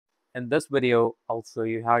In this video, I'll show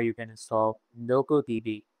you how you can install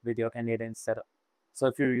NocoDB with your n8n setup. So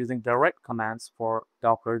if you're using direct commands for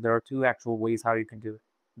Docker, there are two actual ways how you can do it.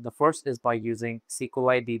 The first is by using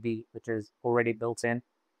SQLite DB, which is already built in.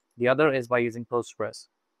 The other is by using Postgres.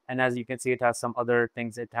 And as you can see, it has some other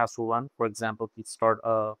things it has to run. For example, if you start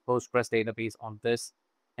a Postgres database on this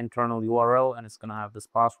internal URL, and it's going to have this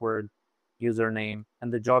password, username,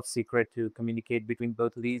 and the job secret to communicate between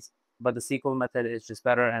both of these. But the SQL method is just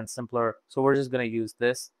better and simpler. So we're just going to use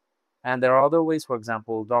this. And there are other ways, for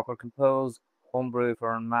example, Docker Compose, Homebrew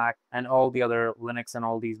for on Mac, and all the other Linux and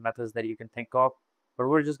all these methods that you can think of. But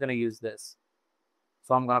we're just going to use this.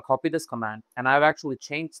 So I'm going to copy this command, and I've actually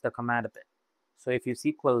changed the command a bit. So if you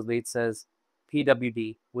see closely, it says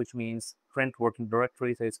pwd, which means print working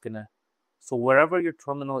directory. So wherever your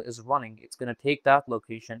terminal is running, it's going to take that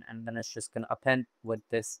location, and then it's just going to append with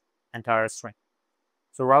this entire string.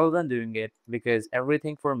 So rather than doing it, because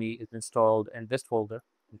everything for me is installed in this folder,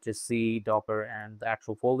 which is C, Docker, and the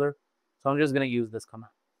actual folder, so I'm just going to use this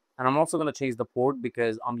command. And I'm also going to change the port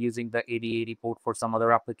because I'm using the 8080 port for some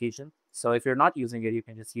other application. So if you're not using it, you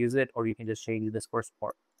can just use it, or you can just change this first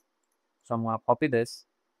part. So I'm going to copy this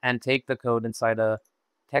and take the code inside a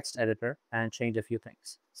text editor and change a few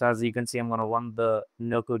things. So as you can see, I'm going to run the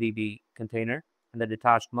NocoDB container in the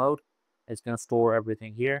detached mode. It's going to store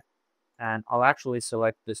everything here. And I'll actually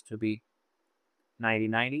select this to be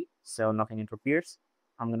 9090, so nothing interferes.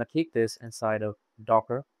 I'm going to take this inside of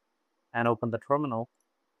Docker and open the terminal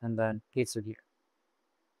and then paste it here.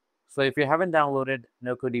 So if you haven't downloaded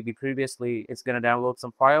NocoDB previously, it's going to download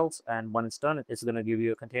some files, and when it's done, it's going to give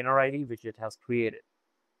you a container ID, which it has created.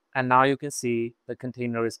 And now you can see the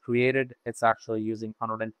container is created. It's actually using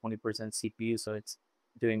 120% CPU, so it's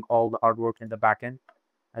doing all the hard work in the backend.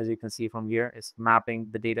 As you can see from here, it's mapping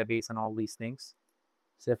the database and all these things.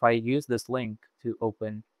 So if I use this link to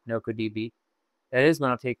open NocoDB, it is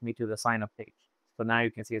going to take me to the sign up page. So now you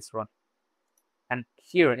can see it's running. And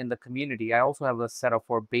here in the community, I also have a setup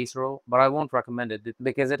for base role, but I won't recommend it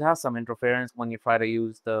because it has some interference when you try to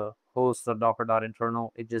use the host or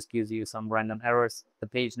docker.internal. It just gives you some random errors. The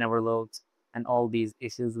page never loads and all these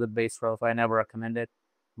issues with base role. So I never recommend it.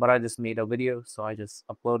 But I just made a video, so I just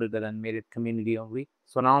uploaded it and made it community only.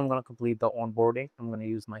 So now I'm going to complete the onboarding. I'm going to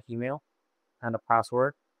use my email and a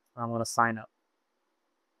password. I'm going to sign up.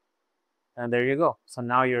 And there you go. So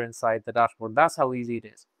now you're inside the dashboard. That's how easy it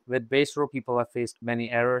is. With base row, people have faced many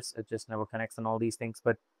errors. It just never connects and all these things.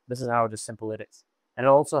 But this is how just simple it is. And it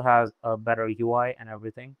also has a better UI and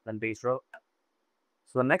everything than base row.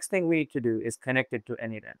 So the next thing we need to do is connect it to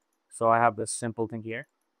n8n. So I have this simple thing here.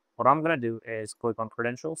 What I'm going to do is click on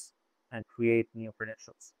credentials and create new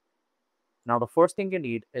credentials. Now the first thing you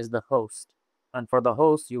need is the host. And for the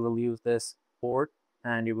host, you will use this port,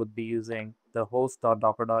 and you would be using the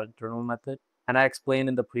host.docker.internal method. And I explained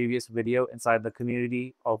in the previous video inside the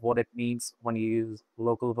community of what it means when you use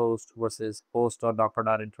localhost versus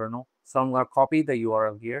host.docker.internal. So I'm going to copy the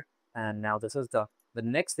URL here, and now this is done. The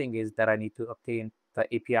next thing is that I need to obtain the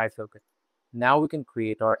API token. Now we can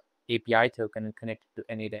create our API token and connect it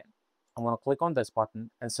to n8n. I'm going to click on this button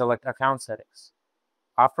and select account settings.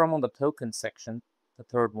 After I'm on the token section, the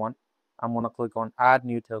third one, I'm going to click on add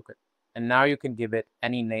new token. And now you can give it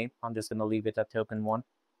any name. I'm just going to leave it at token 1.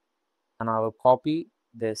 And I will copy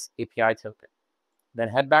this API token. Then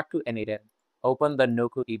head back to n8n, open the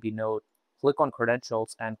NocoDB node, click on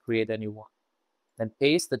credentials and create a new one. Then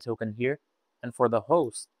paste the token here. And for the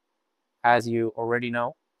host, as you already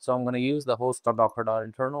know, so I'm going to use the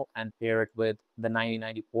host.docker.internal and pair it with the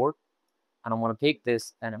 9090 port. And I'm going to take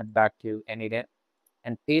this and head back to n8n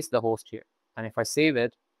and paste the host here. And if I save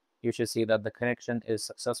it, you should see that the connection is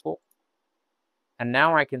successful. And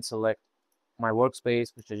now I can select my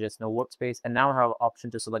workspace, which is just no workspace. And now I have an option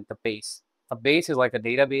to select the base. A base is like a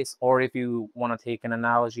database, or if you want to take an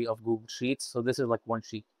analogy of Google Sheets, so this is like one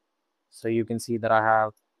sheet. So you can see that I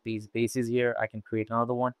have these bases here. I can create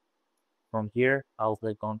another one. From here, I'll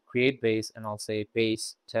click on create base and I'll say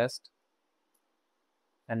base test.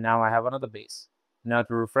 And now I have another base. Now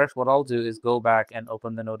to refresh, what I'll do is go back and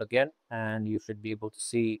open the node again, and you should be able to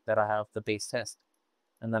see that I have the base test.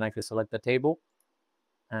 And then I can select the table,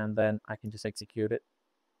 and then I can just execute it.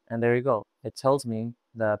 And there you go. It tells me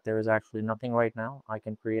that there is actually nothing right now. I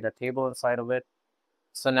can create a table inside of it.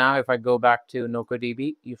 So now if I go back to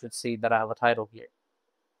NocoDB, you should see that I have a title here.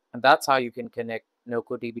 And that's how you can connect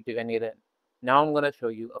NocoDB to n8n. Now I'm going to show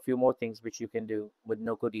you a few more things which you can do with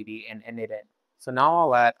NocoDB and n8n. So now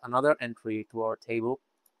I'll add another entry to our table,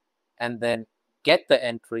 and then get the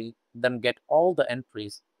entry, then get all the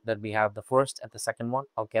entries that we have, the first and the second one.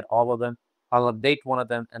 I'll get all of them. I'll update one of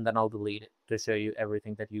them and then I'll delete it to show you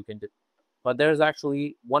everything that you can do. But there's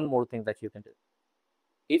actually one more thing that you can do.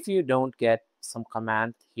 If you don't get some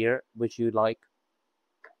command here which you like,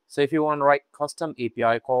 so if you want to write custom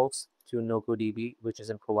API calls to NocoDB, which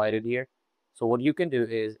isn't provided here, so what you can do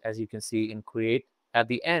is, as you can see in create, at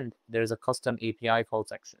the end, there's a custom API call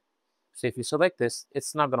section. So if you select this,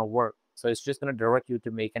 it's not going to work. So it's just going to direct you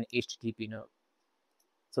to make an HTTP node.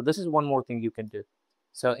 So this is one more thing you can do.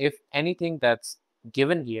 So if anything that's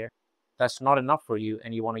given here, that's not enough for you,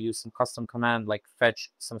 and you want to use some custom command like fetch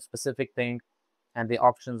some specific thing, and the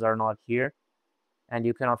options are not here, and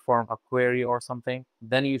you cannot form a query or something,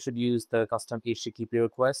 then you should use the custom HTTP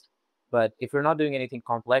request. But if you're not doing anything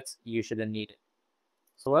complex, you shouldn't need it.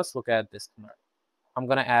 So let's look at this command. I'm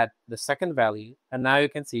going to add the second value, and now you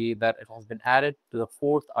can see that it has been added to the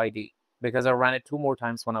fourth ID because I ran it 2 more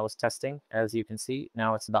times when I was testing. As you can see,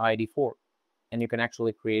 now it's the ID 4, and you can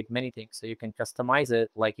actually create many things. So you can customize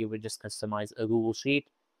it like you would just customize a Google Sheet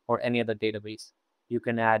or any other database. You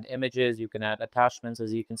can add images, you can add attachments,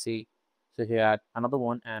 as you can see. So here, add another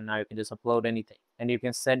one, and now you can just upload anything. And you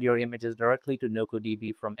can send your images directly to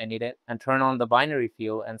NocoDB from n8n and turn on the binary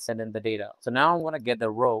field and send in the data. So now I'm going to get the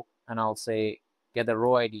row, and I'll say get the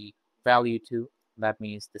row ID value 2. That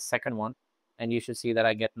means the second one. And you should see that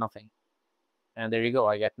I get nothing. And there you go,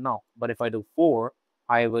 I get null. But if I do 4,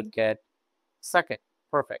 I would get second.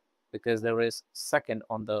 Perfect, because there is second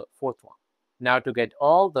on the fourth one. Now to get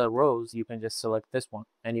all the rows, you can just select this one,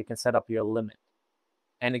 and you can set up your limit.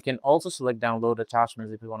 And you can also select download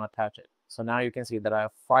attachments if you want to attach it. So now you can see that I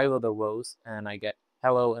have 5 of the rows, and I get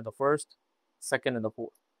hello in the first, second, and the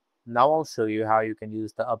fourth. Now I'll show you how you can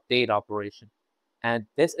use the update operation. And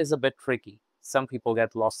this is a bit tricky. Some people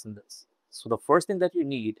get lost in this. So the first thing that you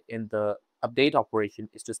need in the update operation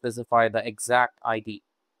is to specify the exact ID.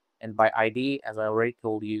 And by ID, as I already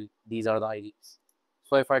told you, these are the IDs.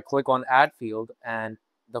 So if I click on add field, and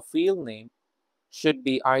the field name should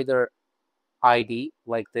be either ID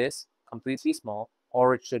like this, completely small,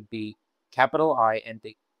 or it should be capital I and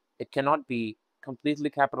D. It cannot be completely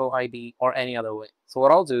capital ID or any other way. So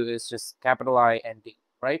what I'll do is just capital I and D,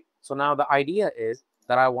 right? So now the idea is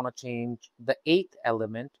that I want to change the 8th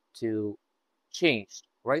element to changed,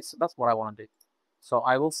 right? So that's what I want to do. So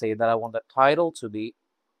I will say that I want the title to be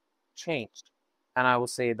changed, and I will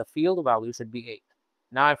say the field value should be 8.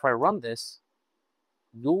 Now if I run this,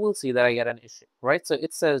 you will see that I get an issue, right? So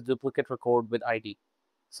it says duplicate record with ID.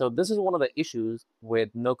 So this is one of the issues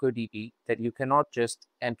with NocoDB, that you cannot just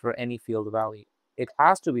enter any field value. It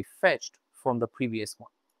has to be fetched from the previous one.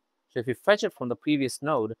 So if you fetch it from the previous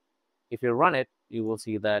node, if you run it, you will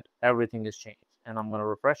see that everything is changed. And I'm going to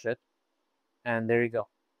refresh it, and there you go.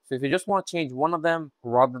 So if you just want to change one of them,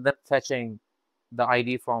 rather than fetching the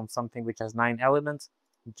ID from something which has 9 elements,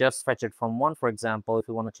 just fetch it from one. For example, if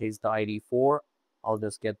you want to change the ID 4, I'll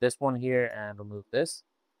just get this one here and remove this.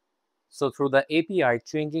 So through the API,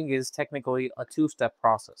 changing is technically a 2-step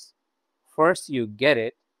process. First, you get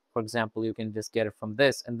it. For example, you can just get it from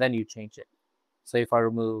this, and then you change it. So if I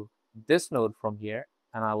remove this node from here,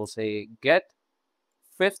 and I will say get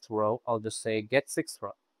 5th row, I'll just say get 6th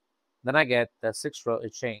row. Then I get the 6th row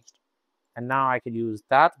is changed. And now I can use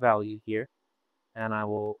that value here, and I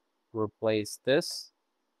will replace this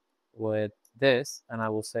with this, and I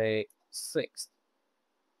will say 6th.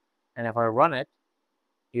 And if I run it,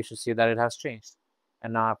 you should see that it has changed.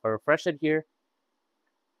 And now if I refresh it here,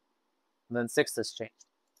 then 6th is changed.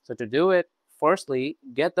 So to do it, firstly,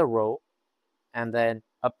 get the row and then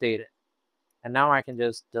update it. And now I can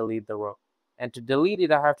just delete the row. And to delete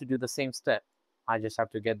it, I have to do the same step. I just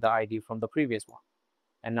have to get the ID from the previous one.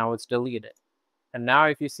 And now it's deleted. And now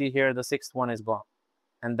if you see here, the 6th one is gone.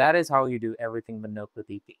 And that is how you do everything with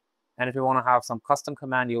NocoDB. And if you want to have some custom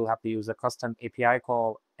command, you'll have to use a custom API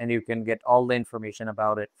call, and you can get all the information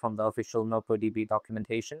about it from the official NocoDB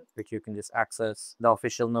documentation, which you can just access the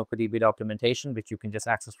official NocoDB documentation, which you can just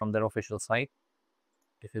access from their official site.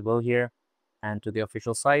 If you go here and to the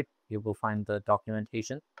official site, you will find the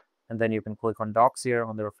documentation, and then you can click on docs here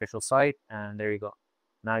on their official site, and there you go.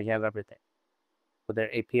 Now you have everything with their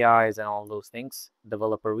APIs and all those things,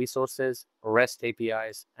 developer resources, REST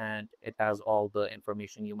APIs, and it has all the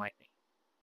information you might need.